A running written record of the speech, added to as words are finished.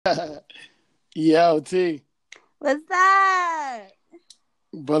Yo, T, What's up?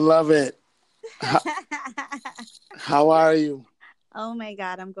 beloved, how, how are you? Oh my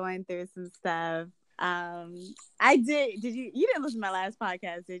God, I'm going through some stuff. Um, I did. Did you? You didn't listen to my last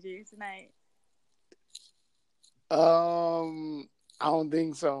podcast, did you? Tonight. I don't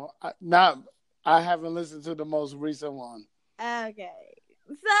think so. I haven't listened to the most recent one. Okay.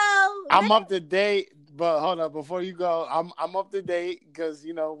 So I'm up to date, but hold up, before you go, I'm up to date because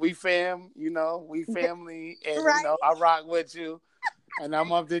we family, and right. I rock with you, and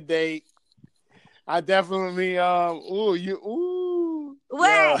I'm up to date. I definitely yo. Wait.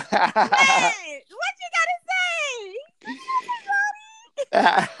 Wait. What you gotta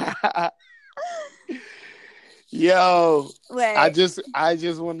say? Yo, Wait. I just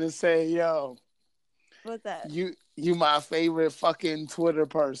want to say, yo, What's up? you my favorite fucking Twitter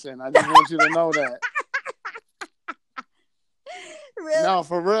person. I just want you to know that. Really? No,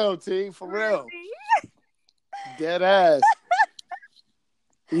 for real, T, for real. Really? Dead ass.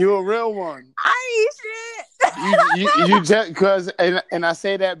 You a real one. I ain't shit. You just because and I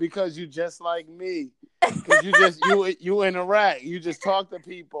say that because you just like me. Because you interact. You just talk to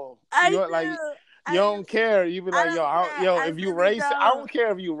people. I You're like do. you don't care. You be I like, don't care. yo, I if you really racist, I don't. don't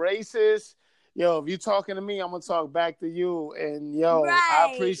care if you racist. Yo, if you talking to me, I'm gonna talk back to you. And yo, Right.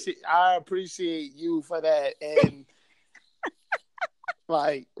 I appreciate you for that. And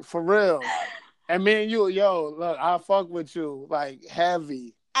like for real. And me and you, yo, look, I fuck with you like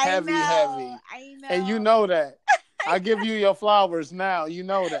heavy, I heavy, know. heavy. I And you know. know that. I give you your flowers now. You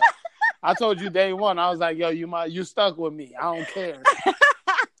know that. I told you day one. I was like, yo, you stuck with me. I don't care.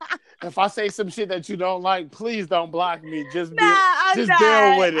 If I say some shit that you don't like, please don't block me. I'm Just deal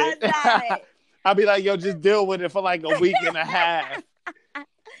done. with I'm it. done. I'll be like, yo, just deal with it for like a week and a half.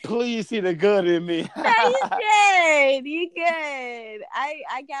 Please see the good in me. No, you good. You good.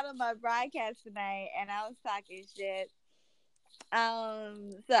 I got on my broadcast tonight and I was talking shit.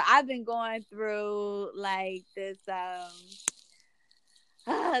 So I've been going through like this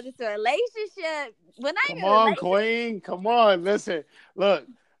relationship. Well, not Come even on, relationship. Queen. Come on. Listen, look,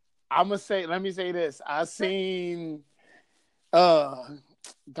 let me say this. I seen uh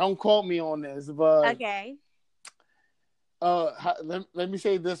don't quote me on this, but Okay. let me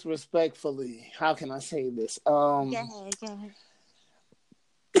say this respectfully. How can I say this? Go ahead. Go ahead.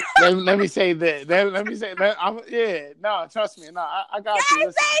 Let me say that. Let me say that. No, trust me. No, I got you. Yes,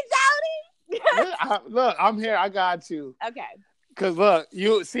 Listen, say look, I'm here. I got you. Jody. Okay. Cause look,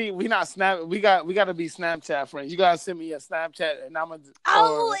 you see, we not snap. We got to be Snapchat friends. You gotta send me a Snapchat, and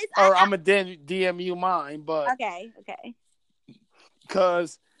Oh, it's I'm a DM you mine. But okay. Okay.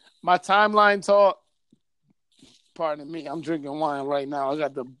 cause my timeline talk. Pardon me, I'm drinking wine right now.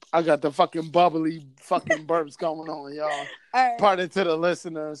 I got the fucking bubbly fucking burps going on, y'all. All right. Pardon to the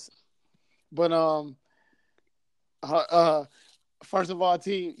listeners, but first of all,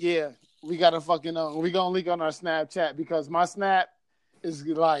 T, yeah, we gotta fucking we gonna link on our Snapchat because my Snap is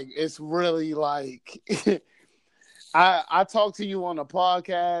like it's really like I talk to you on a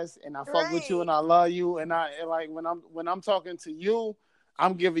podcast and I fuck with you Right. and I love you and like when I'm talking to you,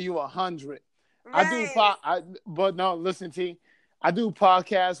 I'm giving you 100. Right. But no, listen, T, I do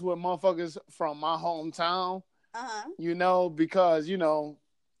podcasts with motherfuckers from my hometown, Uh-huh. because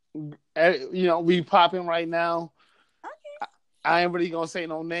we popping right now. Okay. I ain't really gonna say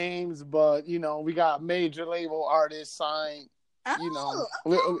no names, but we got major label artists signed. Oh,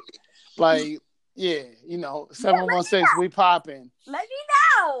 Like yeah, yeah, let me 716, we popping. let me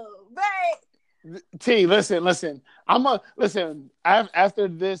know. But T, listen. After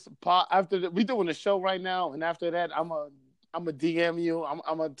this we doing a show right now, and after that, I'm a DM you. I'm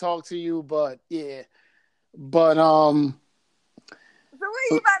gonna talk to you, but yeah, but so what are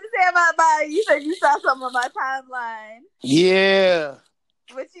you about to say about my you said you saw something on my timeline. yeah.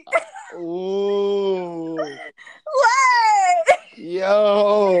 What you Ooh, what?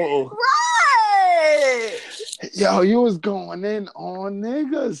 yo, What? yo, you was going in on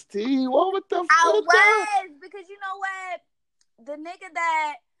niggas, T. What the I fuck? was because you know what? The nigga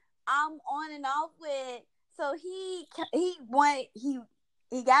that I'm on and off with, so he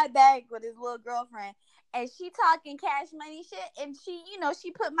got back with his little girlfriend, and she talking cash money shit, and she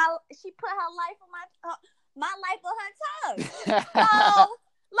put her life on my life on her tongue. So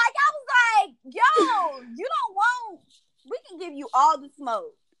like I was like, yo, you don't want? We can give you all the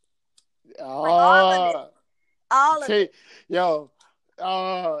smoke, like all of it, all of T, it.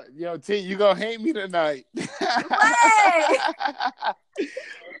 T, you gonna hate me tonight? What?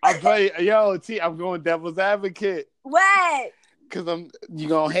 I play, yo, T. I'm going devil's advocate What? because you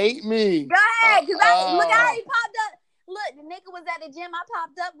gonna hate me. Go ahead, cause I already popped up. Look, the nigga was at the gym. I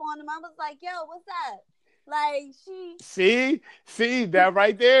popped up on him. I was like, yo, what's up? Like, See that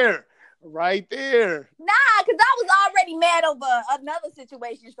right there. Right there. Nah, because I was already mad over another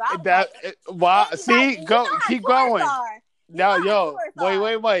situation. So I was That like, why see you go know how keep tourists going. are. No, You know how yo,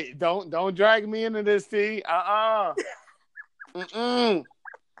 tourists are. wait. Don't drag me into this, T. Mm-mm.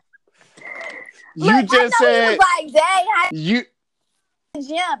 You Look, I just know he said was like, dang, how you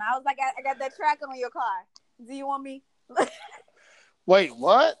gym. I was like, I got that tracker on your car. Do you want me? wait,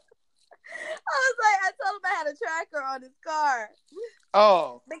 what? I was like, I told him I had a tracker on his car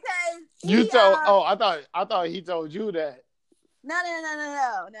Oh. because You he told I thought he told you that. no.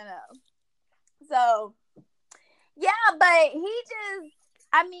 So yeah, but he just,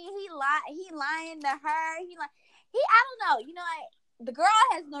 I mean, he lying to her. I don't know. You know, the girl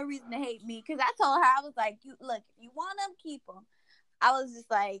has no reason to hate me because I told her, I was like, you look, if you want them, keep them. I was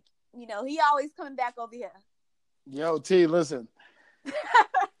just like, you know, he always coming back over here. Yo, T, listen.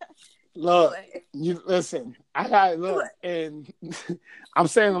 Look, you listen. I got look, and I'm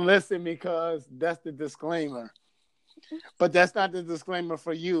saying listen because that's the disclaimer. But that's not the disclaimer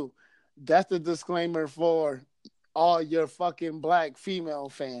for you. That's the disclaimer for all your fucking black female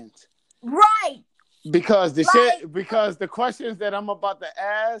fans. Right. Because because the questions that I'm about to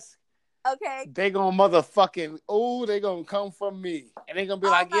ask, okay, they gonna motherfucking they gonna come from me, and they gonna be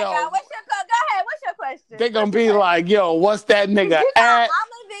like, my yo, God. Go ahead. What's your question? they gonna be like, yo, what's that nigga you know, at? I'm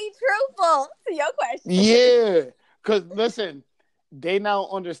gonna be truthful to your question. Yeah, cause listen, they now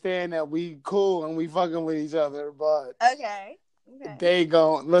understand that we cool and we fucking with each other, but okay. they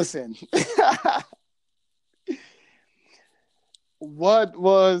gon' listen. What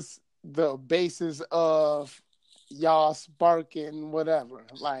was the basis of y'all sparking whatever?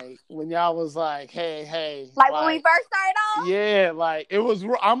 Like when y'all was like, hey, like when we first started off? Yeah, like it was.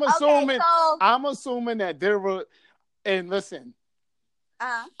 I'm assuming. Okay, so, I'm assuming that there were. And listen,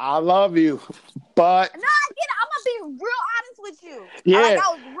 I love you, but no, I get it. I'm gonna be real honest with you. Yeah, I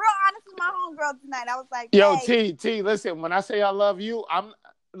was real honest with my homegirl tonight. I was like, yo, hey. T, listen. When I say I love you, I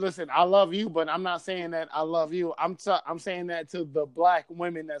love you, but I'm not saying that I love you. I'm saying that to the black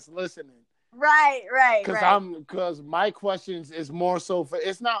women that's listening. Right. Because my questions is more so for,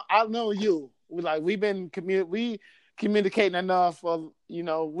 it's not, I know you. We've been we communicating enough of,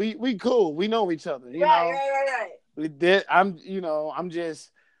 we cool. We know each other, you know. Right. We did, I'm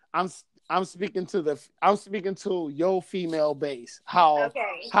speaking to your female base. How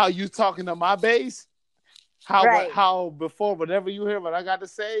you talking to my base? How before whatever you hear what I got to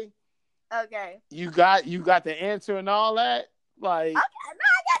say? Okay. You got the answer and all that? Like, okay, no,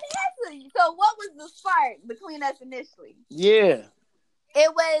 I got the answer. So what was the spark between us initially? Yeah.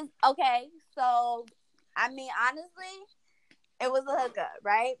 It was okay, so I mean honestly, it was a hookup,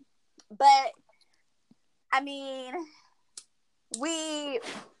 right? But I mean we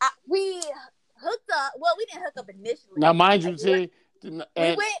hooked up. Well, we didn't hook up initially. Now mind you, T, we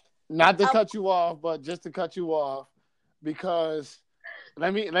went not to cut you off, but just to cut you off, because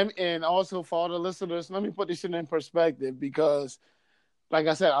let me, and also for all the listeners, let me put this shit in perspective, because, like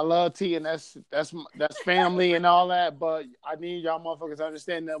I said, I love T, and that's family and all that, but I need y'all motherfuckers to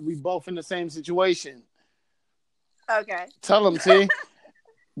understand that we both in the same situation. Okay. Tell them, T.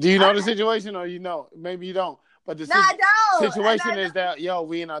 Do you know the situation, or maybe you don't? But the I don't. situation is that,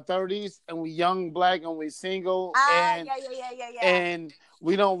 we in our 30s and we young, black, and we single, and yeah. And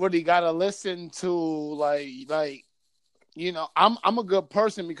we don't really gotta listen to I'm a good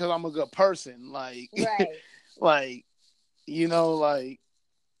person because I'm a good person. Like, right.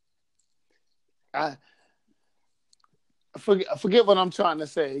 I forget what I'm trying to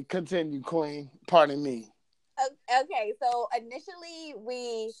say. Continue, Queen. Pardon me. Okay, so initially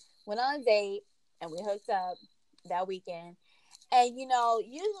we went on a date and we hooked up that weekend, and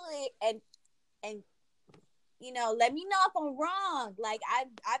usually and let me know if I'm wrong. Like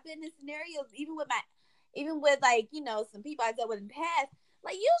I've been in scenarios even with like some people I dealt with in the past.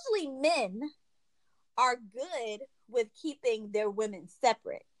 Like usually men are good with keeping their women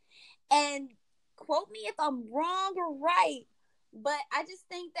separate. And quote me if I'm wrong or right, but I just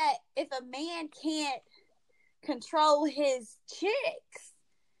think that if a man can't control his chicks,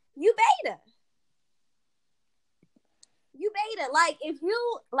 you beta. Like if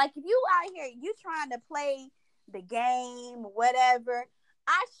you out here, you trying to play the game, whatever,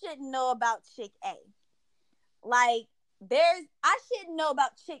 I shouldn't know about chick A. Like I shouldn't know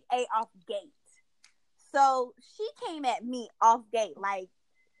about chick A off gate. So she came at me off gate like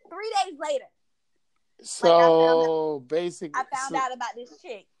 3 days later. So basically, I found out about this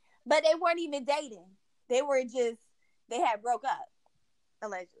chick, but they weren't even dating. They had broke up,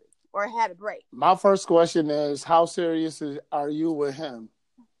 allegedly. or had a break. My first question is, how serious are you with him?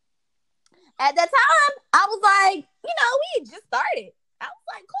 At that time, I was like, we had just started. I was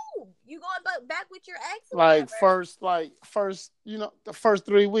like, cool. You going back with your ex? Like first, the first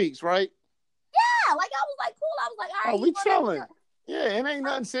 3 weeks, right? Yeah, like I was like, cool. I was like, all right, we chilling. Yeah, it ain't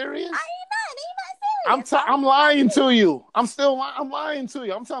nothing serious. Ain't nothing serious. I'm lying to you. I'm lying to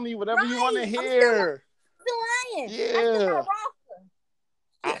you. I'm telling you whatever you want to hear. I'm still lying. Yeah.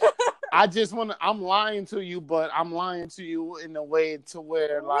 I'm lying to you, but I'm lying to you in a way to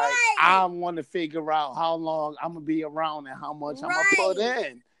where I want to figure out how long I'm gonna be around and how much I'm gonna put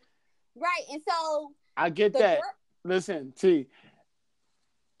in. Right, and so I get that. Listen, T,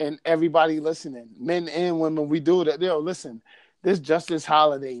 and everybody listening, men and women, we do that. Yo, listen, this Justice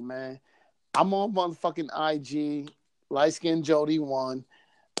Holiday, man. I'm on motherfucking IG, Light Skin Jody 1.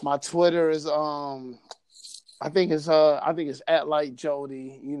 My Twitter is I think it's at Light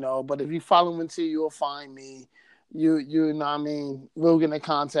Jody, but if you follow me T, you'll find me. You know what I mean? We'll get in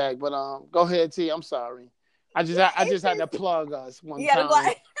contact. But go ahead, T. I'm sorry. I just had to plug us one time.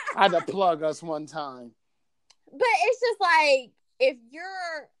 I had to plug us one time. But it's just like if you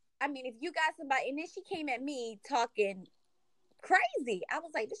got somebody, and then she came at me talking crazy. I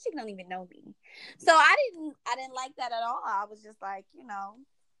was like, this chick don't even know me. So I didn't like that at all. I was just like,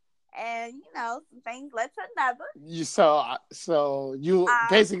 and some things led to another. So you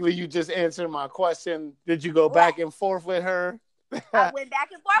basically you just answered my question. Did you go back and forth with her? I went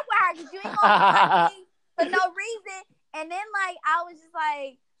back and forth with her because you ain't gonna me for no reason. And then I was just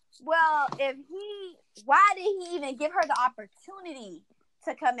like, well, why did he even give her the opportunity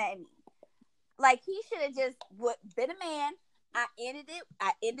to come at me? Like he should have just been a man. I ended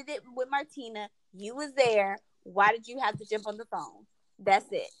it with Martina. You was there. Why did you have to jump on the phone?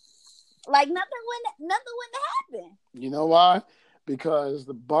 That's it. Like nothing wouldn't happen. You know why? Because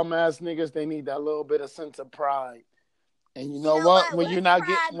the bum ass niggas, they need that little bit of sense of pride. And you know what? When you're not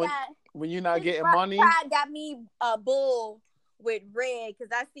getting money, pride got me bull with Red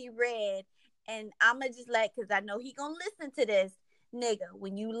because I see Red, and I'ma just because I know he gonna listen to this, nigga.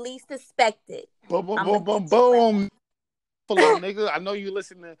 When you least expect it, boom, boom. Nigga, I know you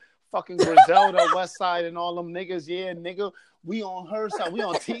listen to fucking Griselda, West Side, and all them niggas. Yeah, nigga, we on her side, we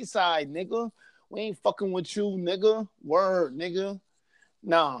on T side, nigga. We ain't fucking with you, nigga. Word, nigga.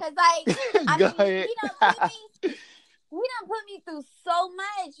 Nah. Cause ahead. He done put me through so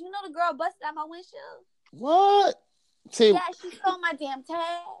much. You know the girl busted out my windshield. What? Yeah, she stole my damn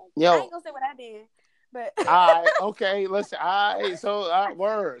tag. Yo, I ain't gonna say what I did. But all right, okay, listen. All right, so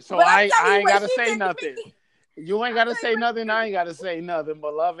word. So I ain't gotta say nothing. You ain't gotta say nothing. I ain't gotta say nothing,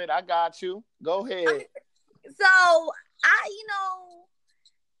 beloved. I got you. Go ahead. So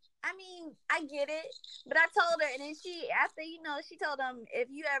I get it, but I told her, and then she told him, if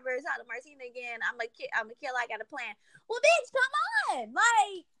you ever talk to Martina again, I'm a kill. I got a plan. Well, bitch, come on!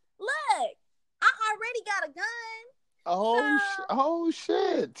 Like, look, I already got a gun. Oh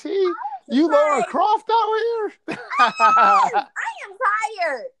shit! T, you Laura Croft out here? I am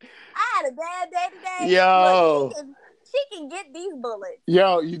tired. I had a bad day today. Yo, look, she can get these bullets.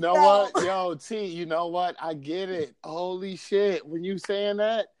 Yo, you know what? Yo, T, you know what? I get it. Holy shit! When you saying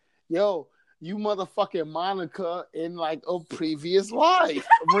that, yo, you motherfucking Monica in like a previous life,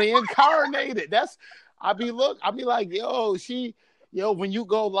 reincarnated. I be like, when you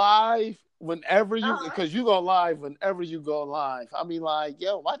go live. Whenever you, because you go live whenever you go live, I be like,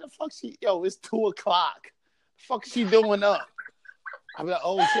 yo, why the fuck it's 2:00. The fuck she doing up? I be like,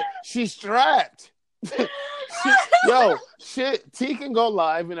 oh shit, she's strapped. Shit, T can go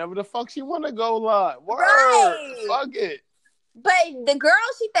live whenever the fuck she want to go live. Word, right. Fuck it. But the girl,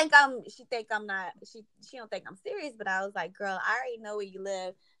 she don't think I'm serious. But I was like, girl, I already know where you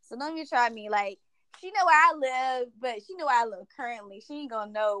live, so don't even try me. Like, she know where I live, but she know where I live currently. She ain't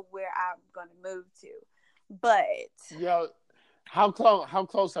gonna know where I'm gonna move to. But yo, how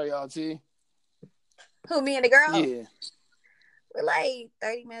close are y'all, T? Who, me and the girl? Yeah, we're like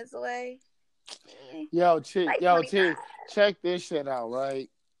 30 minutes away. Yo, T, check this shit out, right?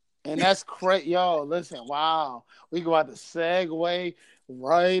 And that's crazy. Yo, listen, wow, we about to segue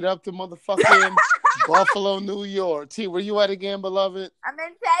right up to motherfucking Buffalo, New York. T, where you at again, beloved? I'm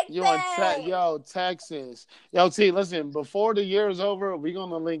in Texas. You in Texas. Yo, T, listen, before the year is over, we're going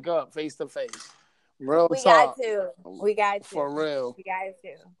to link up face to face. Real talk. We got to. For real. We got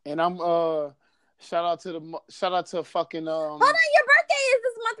to. And I'm, shout out to fucking, hold on, your birthday is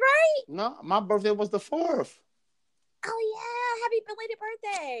this month, right? No, my birthday was the 4th. Oh, yeah. Happy belated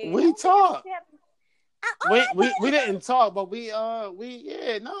birthday. We talked. We didn't talk, but we showed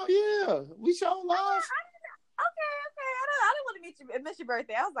love. I don't want to miss your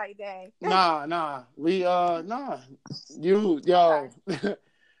birthday. I was like, dang. Nah. You, yo.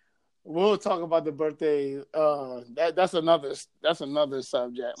 We'll talk about the birthday. That's another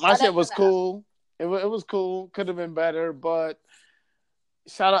subject. My shit was cool. It was cool. Could have been better, but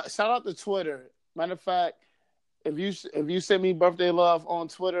shout out to Twitter. Matter of fact, if you send me birthday love on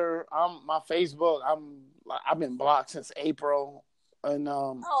Twitter, my Facebook. I've been blocked since April, and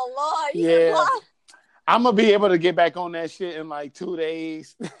oh Lord, you yeah. I'm gonna be able to get back on that shit in like 2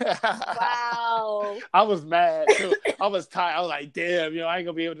 days. Wow. I was mad too. I was tired. I was like, damn, I ain't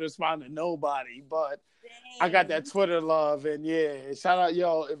gonna be able to respond to nobody. But dang. I got that Twitter love, and yeah, shout out,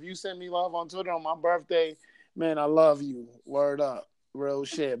 yo. If you send me love on Twitter on my birthday, man, I love you. Word up, real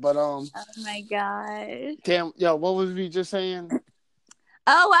shit. But oh my gosh, damn, yo, what was we just saying?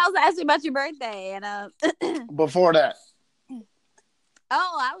 Oh, I was asking about your birthday, and before that.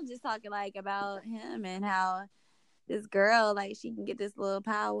 Oh, I was just talking like about him and how this girl, like, she can get this little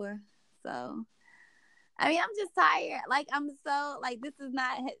power. So, I mean, I'm just tired. Like, I'm so like, this is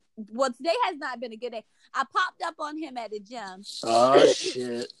not. Well, today has not been a good day. I popped up on him at the gym. Oh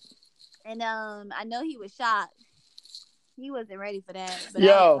shit! And I know he was shocked. He wasn't ready for that. But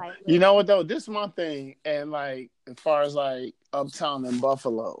yo, like, you know what though? This is my thing, and like as far as like Uptown in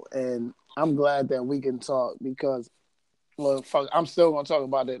Buffalo, and I'm glad that we can talk because. Well, fuck, I'm still gonna talk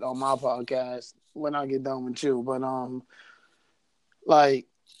about it on my podcast when I get done with you. But like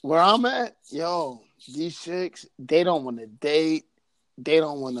where I'm at, yo, these chicks, they don't want to date, they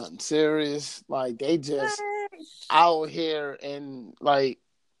don't want nothing serious. Like they just out here, and like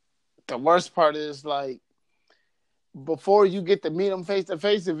the worst part is like before you get to meet them face to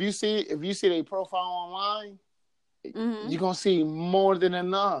face, if you see their profile online, you're gonna see more than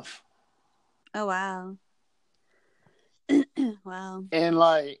enough. Oh wow. Wow. And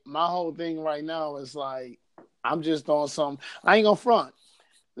like my whole thing right now is like I'm just doing something. I ain't gonna front.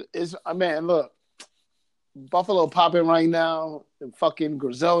 It's man, look, Buffalo popping right now. The fucking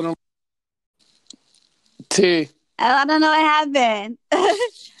Griselda. T. I don't know what happened.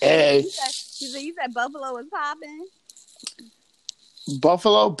 Hey. You said Buffalo was popping.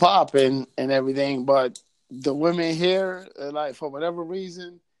 Buffalo popping and everything, but the women here, like for whatever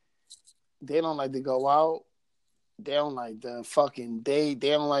reason, they don't like to go out. They don't like the fucking date. They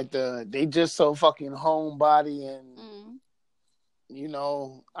don't like they just so fucking homebody and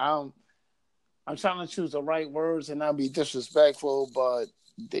I'm trying to choose the right words and not be disrespectful, but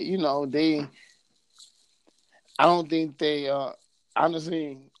I don't think they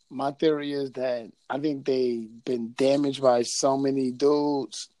honestly, my theory is that I think they've been damaged by so many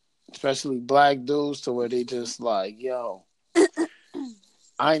dudes, especially black dudes, to where they just like, yo,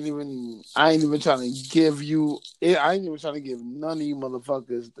 I ain't even trying to give you. I ain't even trying to give none of you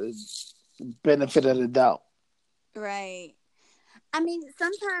motherfuckers the benefit of the doubt. Right. I mean,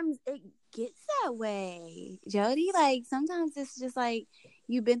 sometimes it gets that way, Jody. Like sometimes it's just like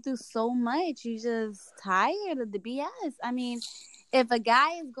you've been through so much, you just tired of the BS. I mean, if a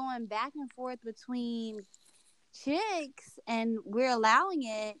guy is going back and forth between chicks and we're allowing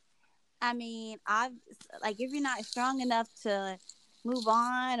it, I mean, if you're not strong enough to move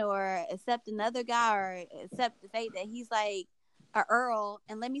on or accept another guy or accept the fate that he's like a Earl.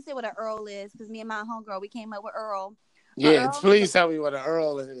 And let me say what an Earl is, because me and my homegirl, we came up with Earl. Yeah, please tell me what an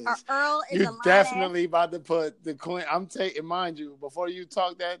Earl is. An Earl is You're definitely about to put the queen. I'm taking, mind you, before you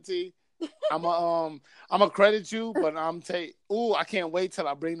talk that, T, I'm a credit you, but I can't wait till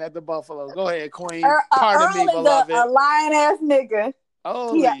I bring that to Buffalo. Go ahead, Queen. Pardon me, beloved. A lion ass nigga.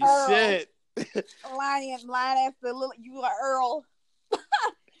 Holy shit. Lion ass little. You are Earl.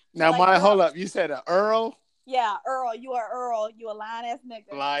 Now, hold up. You said an Earl? Yeah, Earl. You are Earl. You a lion ass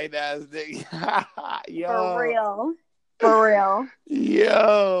nigga. Lion ass nigga. Yo. For real.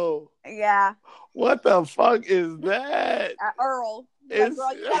 Yo. Yeah. What the fuck is that? Earl. Like,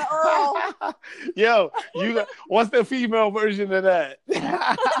 girl, you got Earl. Yo, what's the female version of that?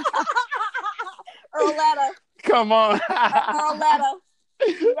 Earletta. Come on. Earletta.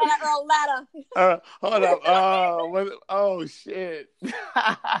 You got Earletta. Hold up. Oh shit.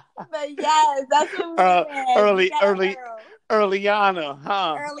 But yes, that's what we Earliana,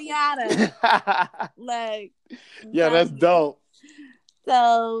 huh? Earliana. Like, yeah, that's dope.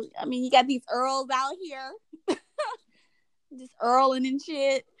 So, I mean, you got these Earls out here. Just Earling and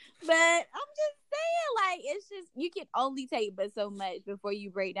shit. But I'm just saying, like, it's just, you can only take but so much before you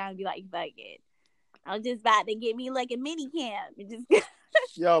break down and be like, fuck it. I'm just about to get me like a mini camp. Just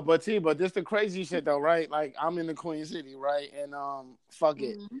Yo, but this the crazy shit though, right? Like, I'm in the Queen City, right? And fuck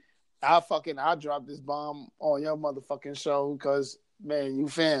it. I'll drop this bomb on your motherfucking show because, man, you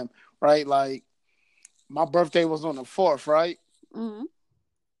fam, right? Like, my birthday was on the 4th, right? Mm-hmm.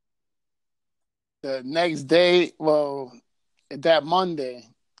 The next day, well, that Monday,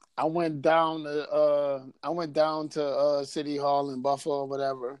 I went down to City Hall in Buffalo,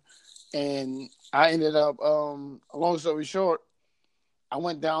 whatever, and I ended up long story short, I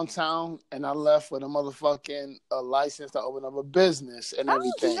went downtown and I left with a motherfucking license to open up a business and Oh,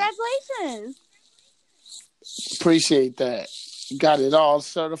 everything. congratulations! Appreciate that. Got it all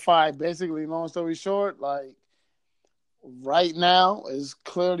certified. Basically, long story short, like right now, as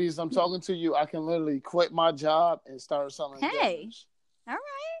clearly as I'm talking to you, I can literally quit my job and start selling Hey, dinners. all right.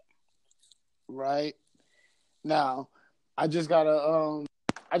 Right now, I just gotta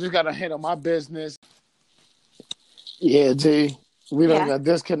handle my business. Yeah, T, we done Yeah, got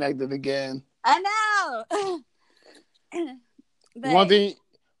disconnected again. I know. One But thing,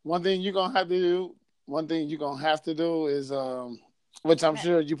 one thing you gonna have to do. One thing you gonna have to do is which I'm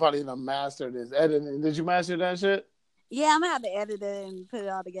sure you probably done mastered is editing. Did you master that shit? yeah, I'm gonna have to edit it and put it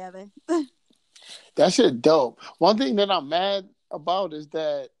all together. That shit dope. One thing that I'm mad about is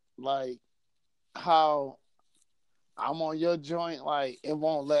that like how I'm on your joint, like it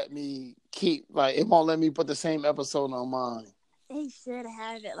won't let me put the same episode on mine. They should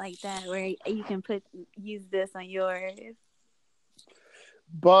have it like that where you can use this on yours.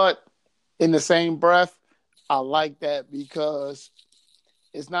 But in the same breath, I like that because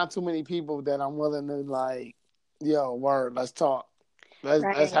it's not too many people that I'm willing to like, yo, word, let's talk. Let's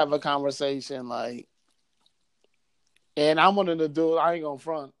Right, have a conversation. Like, and I'm wanting to do. I ain't gonna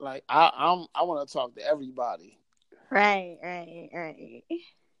front. Like, I want to talk to everybody. right.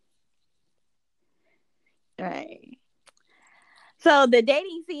 Right. So the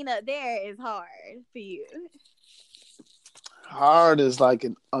dating scene up there is hard for you. Hard is like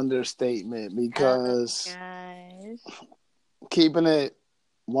an understatement Oh because gosh. keeping it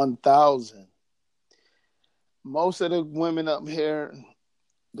 1,000. Most of the women up here,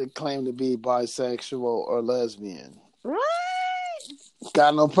 they claim to be bisexual or lesbian. What?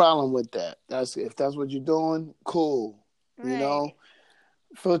 Got no problem with that. If that's what you're doing, cool. You Right. know,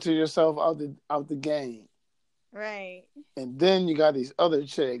 filter yourself out the game. Right. And then you got these other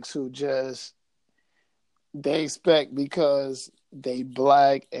chicks who they expect because they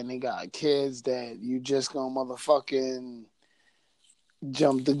black and they got kids that you just gonna motherfucking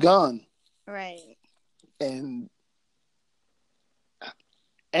jump the gun. Right. And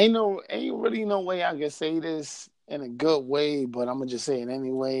ain't really no way I can say this in a good way, but I'm gonna just say it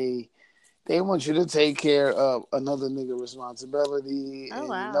anyway. They want you to take care of another nigga responsibility.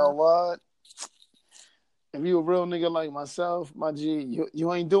 Oh And you know wow. what? If you a real nigga like myself, my G,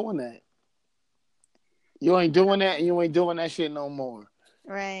 you ain't doing that. You ain't doing that, and you ain't doing that shit no more.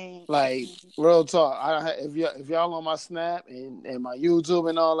 Right. Like real talk. If y'all on my Snap and my YouTube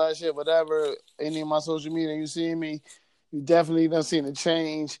and all that shit, whatever, any of my social media, you see me, you definitely done seen a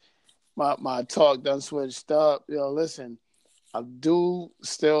change. My talk done switched up. Yo, listen, I do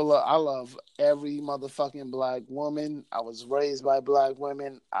still I love every motherfucking black woman. I was raised by black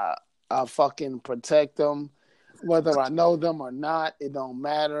women. I fucking protect them, whether I know them or not. It don't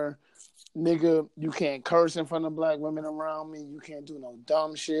matter. Nigga, you can't curse in front of black women around me. You can't do no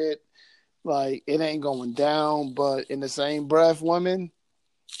dumb shit. Like, it ain't going down. But in the same breath, women,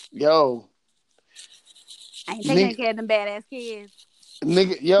 yo, I ain't taking nigga, care of them badass kids.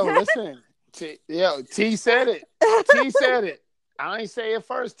 yo, listen. T said it. T said it. I ain't say it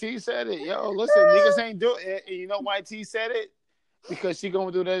first. T said it. Yo, listen, niggas ain't do it. And you know why T said it? Because she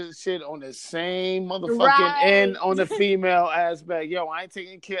gonna do that shit on the same motherfucking Right. end on the female aspect. Yo, I ain't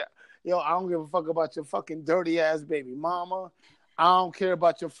taking care. Yo, I don't give a fuck about your fucking dirty ass baby mama. I don't care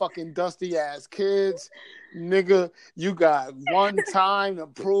about your fucking dusty ass kids. Nigga, you got one time to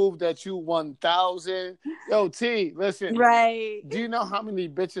prove that you 1,000. Yo, T, listen. Right. Do you know how many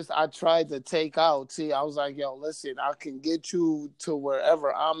bitches I tried to take out? T, I was like, yo, listen, I can get you to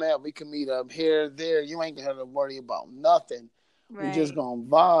wherever I'm at. We can meet up here, there. You ain't gonna worry about nothing. We just Right. gonna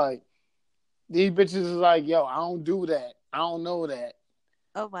vibe. These bitches is like, yo, I don't do that. I don't know that.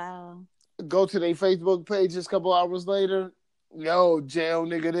 Oh wow. Go to their Facebook page just a couple hours later. Yo, jail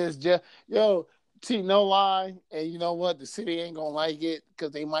nigga this, jail. Yo, T, no lie. And you know what? The city ain't gonna like it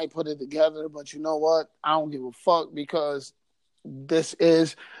because they might put it together. But you know what? I don't give a fuck because this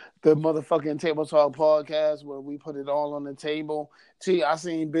is the motherfucking Table Talk podcast where we put it all on the table. T, I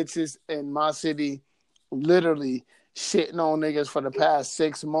seen bitches in my city literally shitting on niggas for the past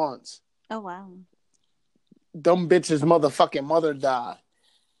 6 months. Oh wow. Them bitches motherfucking mother died.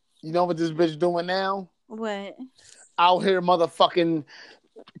 You know what this bitch doing now? What? Out here motherfucking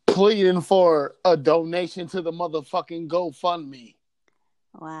pleading for a donation to the motherfucking GoFundMe.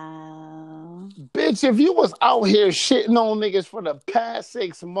 Wow. Bitch, if you was out here shitting on niggas for the past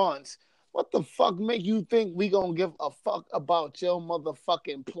 6 months, what the fuck make you think we gonna give a fuck about your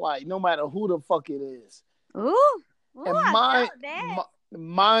motherfucking plight, no matter who the fuck it is? Ooh. Ooh, And I felt that.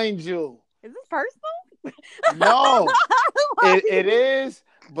 mind you, Is this personal? no, like, it is,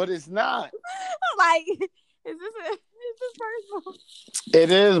 but it's not. like, is this personal?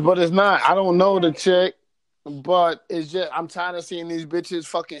 It is, but it's not. I don't know the chick, but it's just I'm tired of seeing these bitches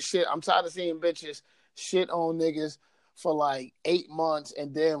fucking shit. I'm tired of seeing bitches shit on niggas for like 8 months,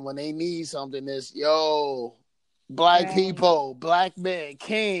 and then when they need something, it's yo, black Right. people, black men,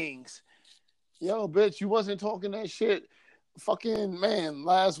 kings. Yo, bitch, you wasn't talking that shit, fucking man,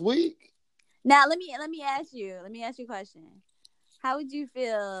 last week. Now let me ask you. Let me ask you a question. How would you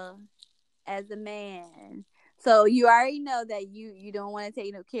feel as a man? So you already know that you don't want to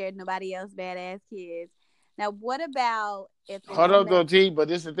take no care of nobody else badass kids. Now what about if the Hold up, woman? though, T. But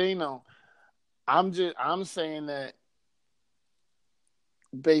this is the thing, though. I'm saying that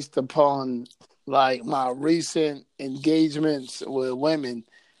based upon like my recent engagements with women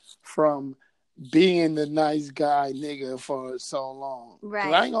from being the nice guy nigga for so long. Cause I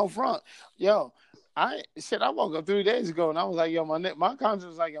Right. ain't gonna front. Yo, I woke up 3 days ago and I was like, yo, my conscience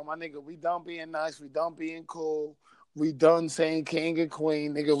was like, yo, my nigga, we done being nice, we done being cool, we done saying king and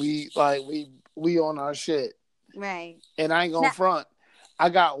queen, nigga, we on our shit. Right. And I ain't gonna Now, front. I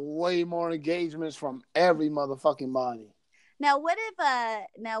got way more engagements from every motherfucking body. now what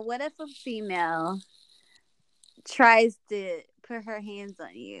if a female tries to put her hands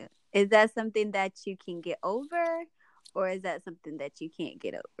on you? Is that something that you can get over, or is that something that you can't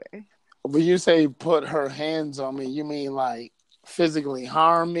get over? When you say put her hands on me, you mean like physically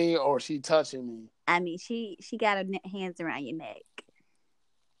harm me or she touching me? I mean, she got her hands around your neck.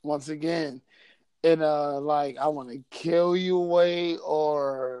 Once again, in a like I want to kill you way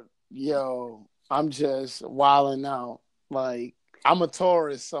or yo, I'm just wilding out. Like I'm a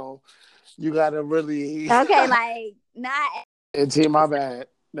Taurus, so you gotta really. Okay, like not. It's my bad.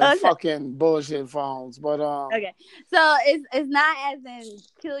 The Okay, fucking bullshit phones, but okay. So it's not as in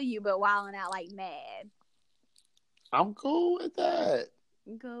kill you, but wilding out like mad. I'm cool with that.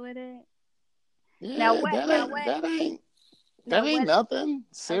 Go with it. Now Yeah, what? Now what? that Now ain't what? nothing Okay,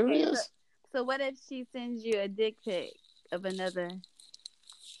 serious. so what if she sends you a dick pic of another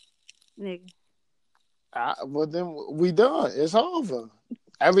nigga? Well, then we done. It's over.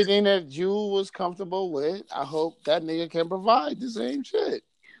 Everything that you was comfortable with, I hope that nigga can provide the same shit.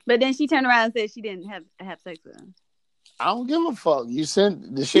 But then she turned around and said she didn't have sex with him. I don't give a fuck. You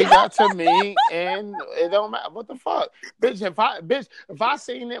sent the shit got to me, and it don't matter. What the fuck, bitch? If I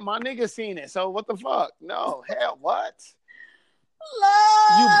seen it, my nigga seen it. So what the fuck? No, hell, what?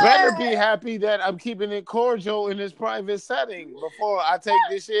 You better be Lord! happy that I'm keeping it cordial in this private setting before I take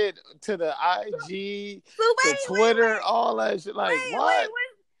this shit to the IG, So to Twitter, all that shit. Like what?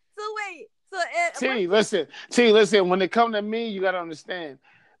 wait. So Listen. When it come to me, you gotta understand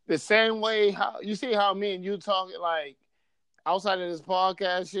the same way how you see how me and you talk like outside of this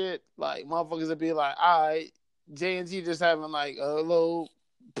podcast shit. Like motherfuckers would be like, all right, J and T just having like a little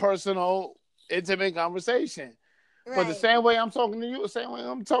personal, intimate conversation. But the right, same way I'm talking to you, the same way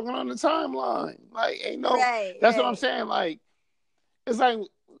I'm talking on the timeline. Like, ain't no. right, That's what I'm right. saying. Like, it's like,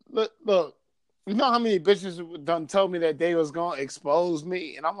 look. You know how many bitches done told me that they was gonna expose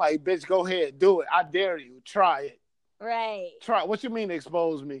me, and I'm like, bitch, go ahead, do it. I dare you. Try it. Right. Try. What you mean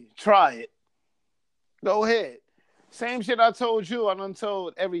expose me? Try it. Go ahead. Same shit I told you. I done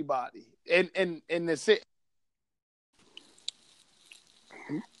told everybody. And the shit.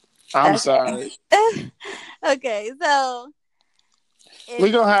 I'm sorry. Okay, so We're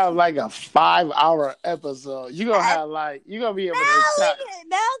if gonna have like a 5-hour episode. You're gonna be able to chop.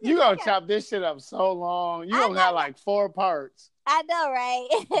 You gonna chop this shit up so long. You're I gonna have know, like 4 parts. I know, right?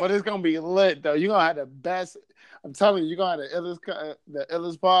 But it's gonna be lit though. You're gonna have the best. I'm telling you, you're gonna have the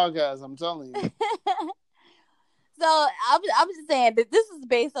illest podcast. I'm telling you. So I'm just saying that this is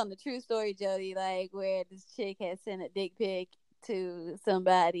based on the true story, Jody. Like where this chick had sent a dick pic to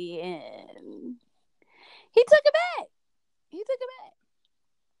somebody, and he took it back. He took it back.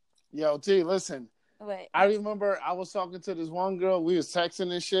 Yo, T, listen. What? I remember I was talking to this one girl. We was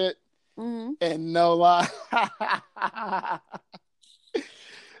texting and shit. Mm-hmm. And no lie.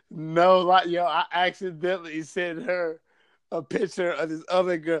 No lie. Yo, I accidentally sent her a picture of this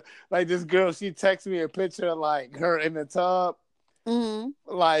other girl. Like this girl, she texted me a picture of like her in the tub. Mm-hmm.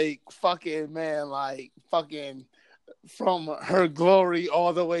 Like fucking man, like fucking from her glory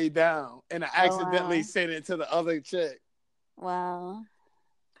all the way down. And I Oh, accidentally wow. sent it to the other chick. Wow.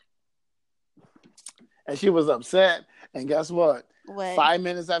 And she was upset. And guess what? What? 5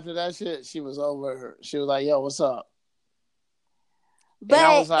 minutes after that shit, she was over her. She was like, "Yo, what's up?" And I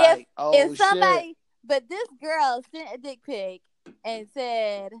But was like, "Oh if shit." somebody, but this girl sent a dick pic and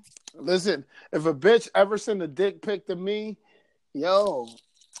said, Listen, if a bitch ever send a dick pic to me, yo,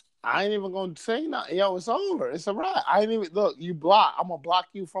 I ain't even gonna say nothing. Yo, it's over. It's a wrap. I ain't even look. You block. I'm gonna block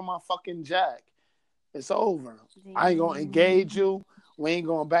you from my fucking jack. It's over. I ain't gonna engage you. We ain't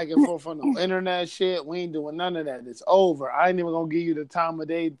going back and forth on no internet shit. We ain't doing none of that. It's over. I ain't even gonna give you the time of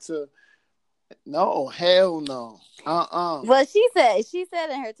day to. No, hell no. well, she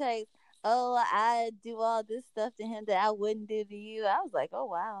said in her text, "Oh, I do all this stuff to him that I wouldn't do to you." I was like, "Oh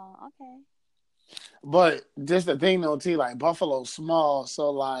wow, okay." But just the thing though, T, like Buffalo's small,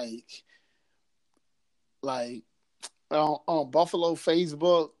 so like on Buffalo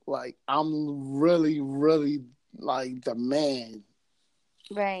Facebook, like I'm really, really like the man.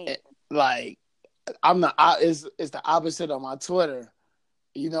 Right. Like it's the opposite of my Twitter.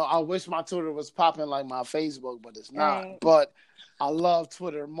 You know, I wish my Twitter was popping like my Facebook, but it's not. Right. But I love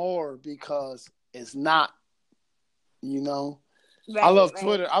Twitter more because it's not, you know. Right, I love right.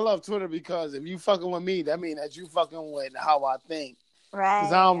 Twitter. I love Twitter because if you fucking with me, that means that you fucking with how I think.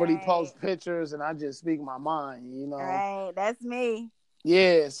 Because I Right. don't really Right. post pictures and I just speak my mind, you know. Right. That's me.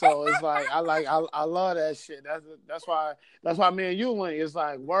 Yeah, so it's like I love that shit. That's why me and you went. It's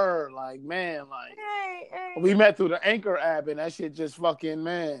like word, like man, like Right, right. we met through the Anchor app and that shit just fucking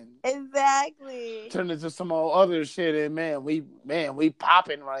man Exactly. turned into some old other shit and we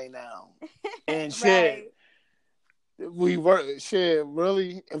popping right now and shit. Right. We work shit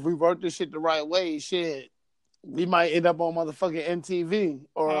really. If we work this shit the right way, shit, we might end up on motherfucking MTV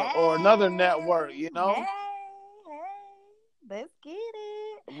or another network. You know, Hey, let's get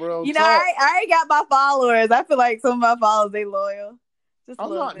it. real You know, talk. I already got my followers. I feel like some of my followers, they loyal. Just a I'm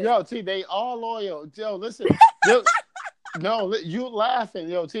little not, bit. yo, T. They all loyal. Yo, listen, no, you laughing,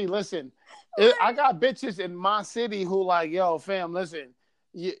 yo, T. Listen, I got bitches in my city who like, yo, fam, listen,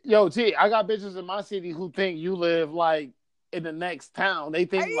 yo, T. I got bitches in my city who think you live like in the next town. They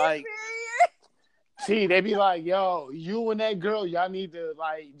think like, T. They be like, yo, you and that girl, y'all need to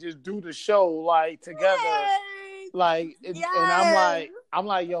like just do the show like together. Right. Like, Yes. and I'm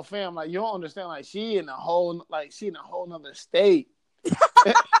like, yo, fam, like you don't understand, like she in a whole nother state.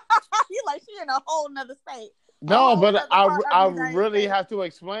 You like she in a whole nother state. No, but I really have to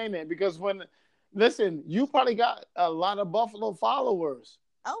explain it because listen, you probably got a lot of Buffalo followers.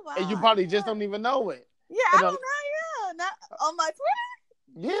 Oh wow. And you probably just don't even know it. Yeah, I don't know. Yeah, not on my Twitter.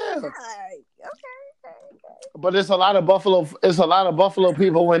 Yeah. Okay. But it's a lot of Buffalo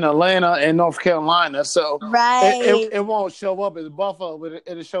people in Atlanta and North Carolina, so right. it won't show up as Buffalo, but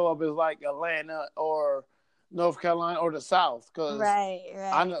it'll show up as like Atlanta or North Carolina or the South. Because right.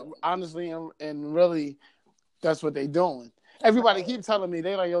 Honestly and really, that's what they doing. Everybody keep telling me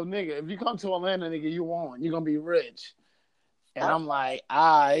they like, yo, nigga, if you come to Atlanta, nigga, you're gonna be rich, and I'm like,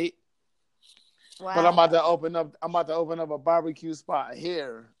 all right. Wow. But I'm about to open up a barbecue spot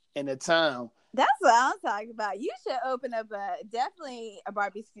here in the town. That's what I'm talking about. You should open up definitely a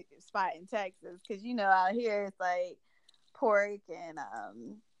barbecue spot in Texas because you know out here it's like pork and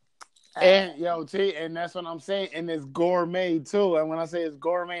yo T, and that's what I'm saying, and it's gourmet too. And when I say it's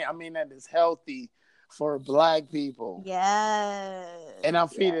gourmet, I mean that it's healthy for Black people. Yes. And I'm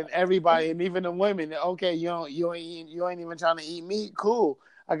feeding everybody, and even the women. Okay, you ain't even trying to eat meat. Cool.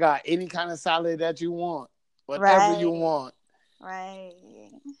 I got any kind of salad that you want, whatever you want. Right.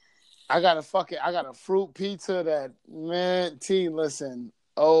 I got a fruit pizza that, man, T, listen.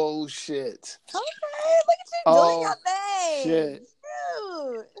 Oh shit. Okay, look at you doing your thing. Shit.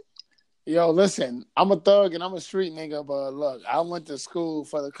 Dude. Yo, listen, I'm a thug and I'm a street nigga, but look, I went to school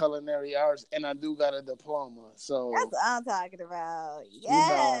for the culinary arts and I do got a diploma. So that's what I'm talking about.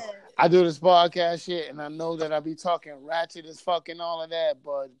 Yes. You know, I do this podcast shit and I know that I be talking ratchet as fucking all of that,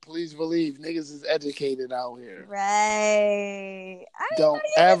 but please believe niggas is educated out here. Right. Don't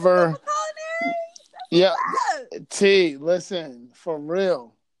ever. Yeah. T, listen, for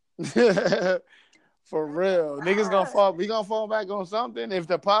real. For real. Niggas gonna fall. We gonna fall back on something. If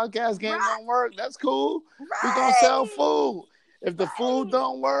the podcast game don't work, that's cool. We gonna sell food. If the food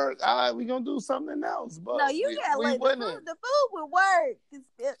don't work, all right, we gonna do something else. But no, you can't let the food will work.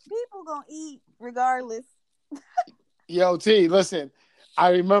 People gonna eat regardless. Yo, T, listen. I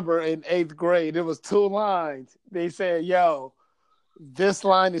remember in 8th grade, there was 2 lines. They said, yo, this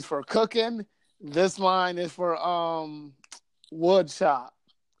line is for cooking. This line is for wood shop.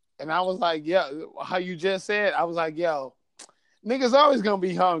 And I was like, yeah, how you just said, I was like, yo, niggas always gonna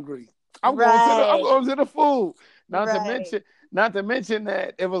be hungry. I'm going to the food. Not Not to mention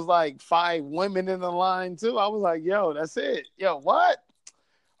that it was like 5 women in the line too. I was like, yo, that's it. Yo, what?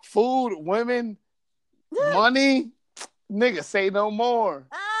 Food, women, money, nigga, say no more.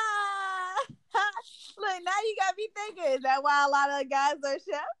 Look, now you got me thinking. Is that why a lot of guys are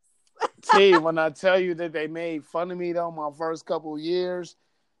chefs? T, when I tell you that they made fun of me though my first couple years,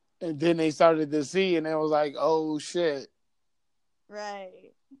 and then they started to see, and it was like, oh shit,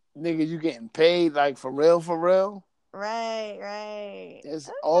 Right. nigga, you getting paid like for real, for real? Right. It's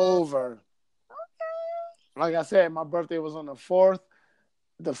Okay. over. Okay. Like I said, my birthday was on the 4th.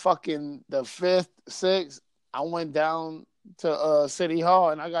 The 5th, 6th, I went down to City Hall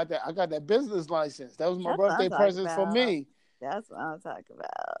and I got that business license. That was my birthday present for me. That's what I'm talking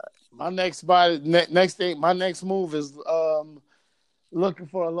about. My next move is looking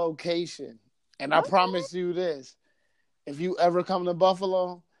for a location. And I promise you this. If you ever come to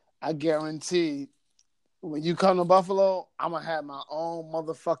Buffalo, I guarantee when you come to Buffalo, I'm gonna have my own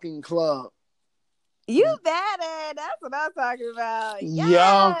motherfucking club. You better. That's what I'm talking about.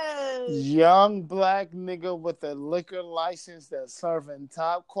 Yes. Young black nigga with a liquor license that's serving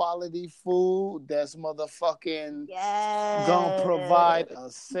top quality food. That's motherfucking gonna provide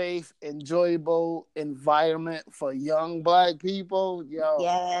a safe, enjoyable environment for young black people. Yo.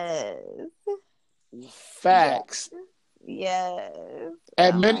 Yes. Facts. Yes.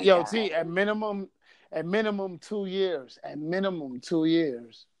 At minimum 2 years. At minimum 2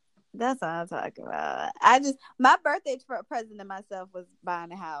 years. That's what I'm talking about. My birthday present to myself was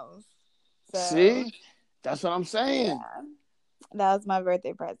buying a house. So, see? That's what I'm saying. Yeah. That was my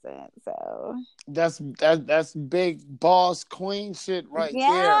birthday present. So that's big boss queen shit right there.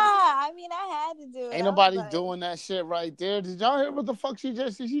 Yeah, I mean, I had to do it. Ain't nobody doing that shit right there. Did y'all hear what the fuck she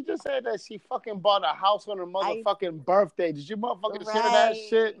just said? She just said that she fucking bought a house on her motherfucking birthday. Did you motherfucking hear that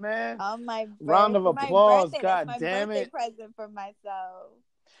shit, man? On my round of applause. God that's damn my birthday it. present for myself.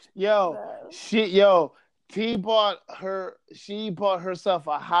 She bought herself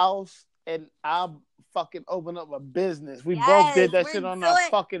a house and I fucking open up a business. We both did that shit on our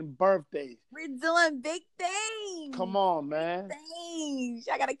fucking birthdays. We're doing big things. Come on, man. Big things.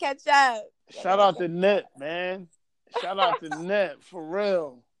 I gotta catch up. Shout out to Nip, man. Shout out to Nip, for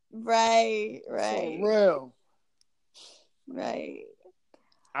real. Right. For real. Right.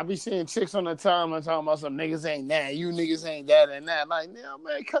 I be seeing chicks on the timeline talking about some niggas ain't that, you niggas ain't that and that. Like, yeah,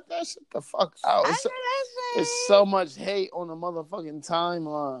 man, cut that shit the fuck out. It's so much hate on the motherfucking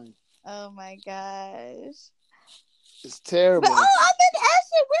timeline. Oh my gosh. It's terrible. But, I meant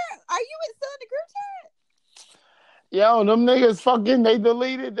Ashley, where are you still in the group chat? Yo, them niggas fucking, they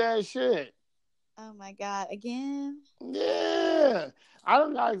deleted that shit. Oh my God, again? Yeah. I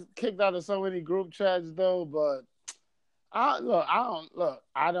done got kicked out of so many group chats though, but from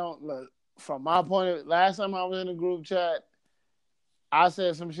my point of view, last time I was in a group chat, I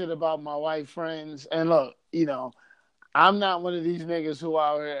said some shit about my white friends. And look, you know, I'm not one of these niggas who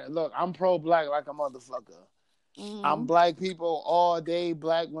out here. Look, I'm pro-black like a motherfucker. Mm-hmm. I'm black people all day,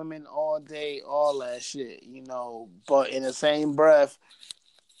 black women all day, all that shit, you know. But in the same breath,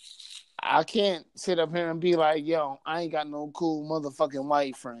 I can't sit up here and be like, yo, I ain't got no cool motherfucking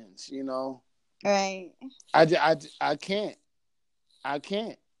white friends, you know. Right. I can't. I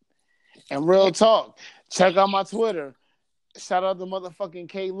can't. And real talk, check out my Twitter. Shout out to motherfucking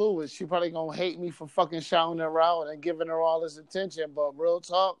Kay Lewis. She probably gonna hate me for fucking shouting her out and giving her all this attention. But real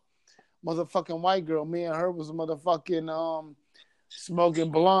talk, motherfucking white girl, me and her was motherfucking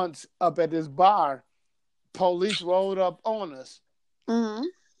smoking blunts up at this bar. Police rolled up on us. Mm-hmm.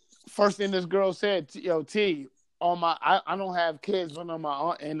 First thing this girl said, yo, T, I don't have kids, but on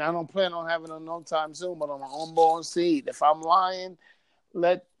my and I don't plan on having them no time soon, but on my unborn seed. If I'm lying,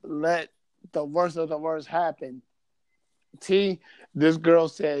 let the worst of the worst happen. T, this girl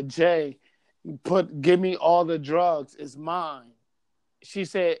said, Jay, give me all the drugs. It's mine. She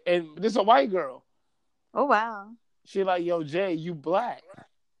said, and this is a white girl. Oh wow. She like, yo, Jay, you black.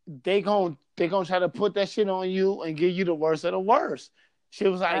 They gonna try to put that shit on you and give you the worst of the worst. She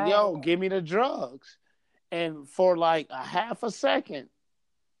was like, yo, give me the drugs. And for like a half a second,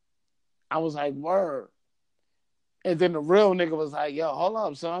 I was like, word. And then the real nigga was like, yo, hold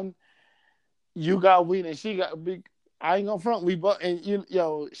up, son. You got weed and she got big. I ain't gonna front.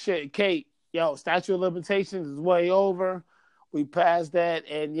 Shit, Kate, statute of limitations is way over. We passed that,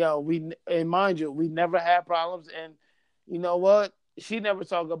 and mind you, we never had problems. And you know what? She never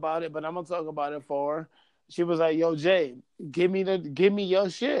talked about it, but I'm gonna talk about it for her. She was like, yo, Jay, give me your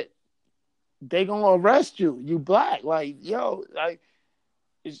shit. They gonna arrest you. You black. Like, yo, like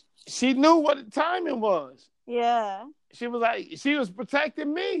she knew what the timing was. Yeah. She was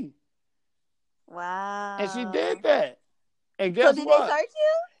protecting me. Wow. And she did that. And So guess did they what? search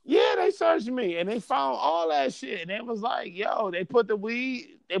you? Yeah, they searched me and they found all that shit. And it was like, yo, they put all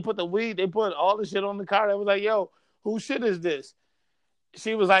the shit on the car. They was like, yo, whose shit is this?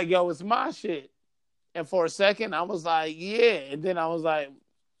 She was like, yo, it's my shit. And for a second, I was like, yeah. And then I was like,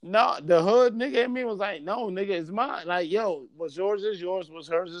 no, the hood nigga in me was like, no, nigga, it's mine. Like, yo, what's yours is yours, what's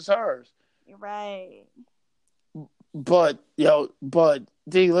hers is hers. Right. But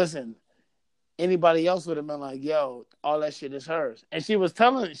D, listen, anybody else would have been like, yo, all that shit is hers. And she was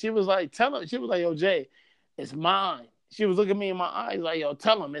like, yo, Jay, it's mine. She was looking me in my eyes like, yo,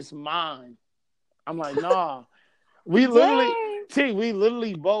 tell him it's mine. I'm like, nah. We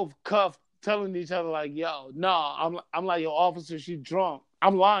literally both cuffed, telling each other like, yo, nah. I'm like, yo, officer, she drunk.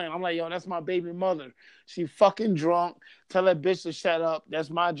 I'm lying. I'm like, yo, that's my baby mother. She fucking drunk. Tell that bitch to shut up.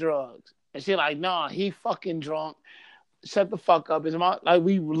 That's my drugs. And she like, nah, he fucking drunk. Shut the fuck up. It's my, like,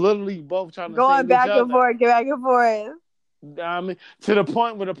 we literally both trying to Going save each back and other. forth, back and forth. I mean, to the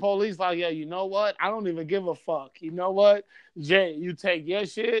point where the police like, yeah, you know what? I don't even give a fuck. You know what? Jay, you take your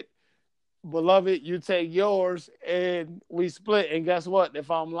shit. Beloved, you take yours, and we split. And guess what?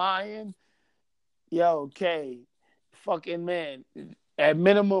 If I'm lying, yo, K, fucking man, at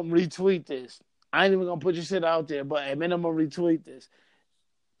minimum retweet this. I ain't even gonna put your shit out there, but at minimum retweet this.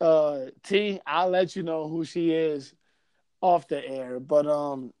 T, I'll let you know who she is off the air. But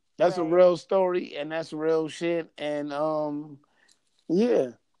that's a real story and that's real shit. And yeah.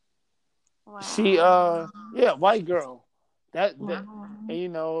 Wow. She white girl. That and, you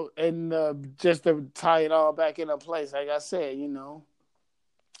know, and just to tie it all back into place, like I said, you know,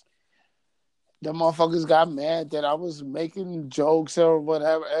 the motherfuckers got mad that I was making jokes or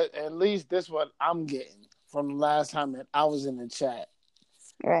whatever. At least this what I'm getting from the last time that I was in the chat.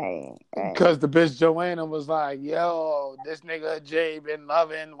 Right. Because the bitch Joanna was like, yo, this nigga Jay been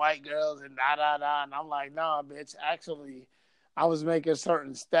loving white girls and da da da. And I'm like, nah, bitch. Actually, I was making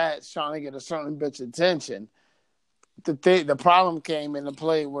certain stats trying to get a certain bitch attention. The problem came into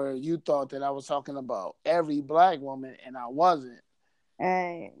play where you thought that I was talking about every black woman and I wasn't.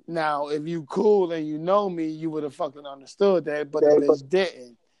 Right. Now, if you cool and you know me, you would have fucking understood that, but the bitch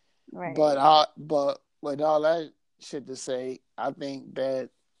didn't. Right. But with all that shit to say, I think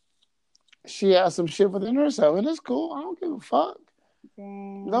that she has some shit within herself, and it's cool. I don't give a fuck.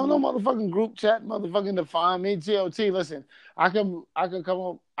 Dang. No motherfucking group chat, motherfucking define me. GOT, listen, I can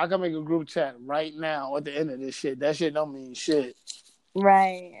make a group chat right now at the end of this shit. That shit don't mean shit.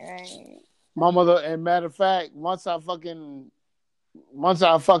 Right. My mother, and matter of fact, once I fucking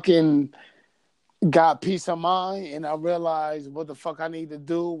got peace of mind and I realized what the fuck I need to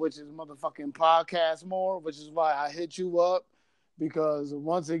do, which is motherfucking podcast more, which is why I hit you up, because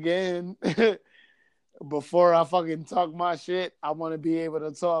once again, before I fucking talk my shit, I want to be able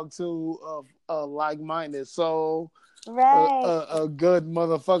to talk to a like-minded soul, Right. a good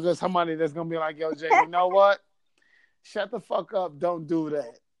motherfucker, somebody that's gonna be like, yo, Jay, you know what? Shut the fuck up. Don't do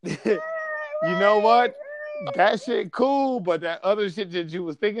that. You know what? That shit cool, but that other shit that you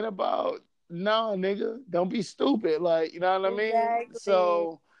was thinking about, no, nigga, don't be stupid. Like, you know what I mean?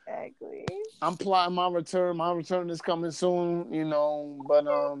 So Exactly. I'm plotting my return. My return is coming soon, you know, but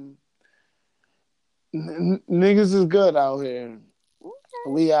niggas is good out here. Okay.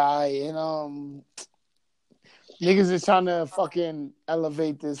 We and niggas is trying to fucking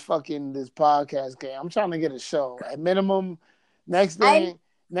elevate this podcast game. I'm trying to get a show. At minimum, next thing,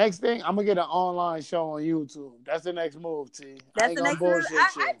 I'm gonna get an online show on YouTube. That's the next move, T. That's the next move.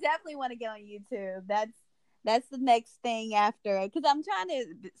 I definitely want to get on YouTube. That's the next thing after, because I'm trying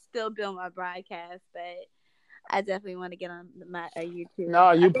to still build my broadcast, but I definitely want to get on my YouTube.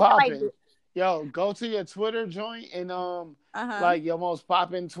 No, you popping. Yo, go to your Twitter joint and like your most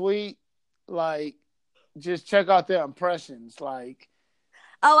popping tweet, like just check out their impressions. Like,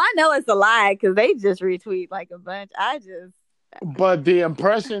 oh, I know it's a lie because they just retweet like a bunch. But the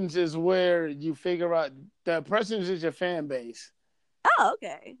impressions is where you figure out the impressions is your fan base. Oh,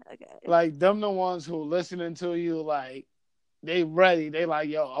 okay. Like them the ones who listening to you, like they ready. They like,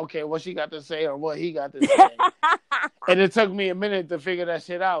 yo, okay, what she got to say or what he got to say. And it took me a minute to figure that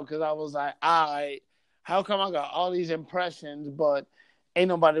shit out because I was like, all right, how come I got all these impressions but ain't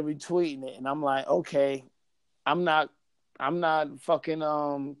nobody retweeting it? And I'm like, okay, I'm not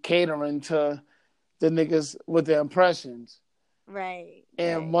fucking catering to the niggas with the impressions. Right.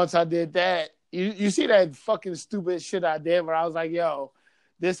 And once I did that, you see that fucking stupid shit I did where I was like, yo,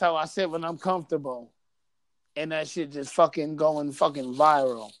 this how I sit when I'm comfortable. And that shit just fucking going fucking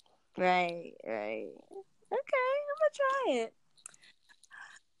viral. Right. Okay, I'm gonna try it.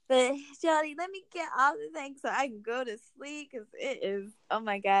 But Jody, let me get all the things so I can go to sleep because it is, oh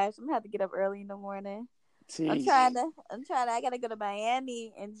my gosh, I'm gonna have to get up early in the morning. Jeez. I gotta go to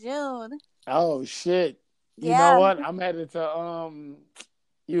Miami in June. Oh shit. You know Yeah. what? I'm headed to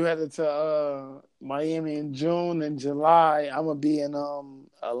you headed to Miami in June and July. I'm gonna be in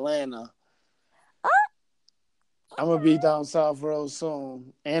Atlanta. Oh, I'm gonna be okay. down south real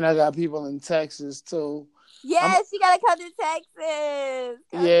soon. And I got people in Texas too. I'm Yes, you gotta come to Texas.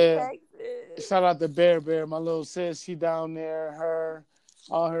 Come to yeah. Texas. Shout out to Bear Bear, my little sis. She down there,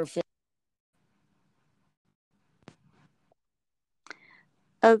 all her family.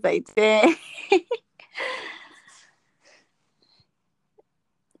 I was like, dang.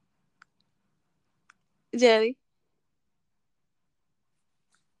 Jenny,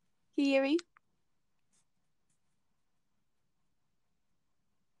 can you hear me?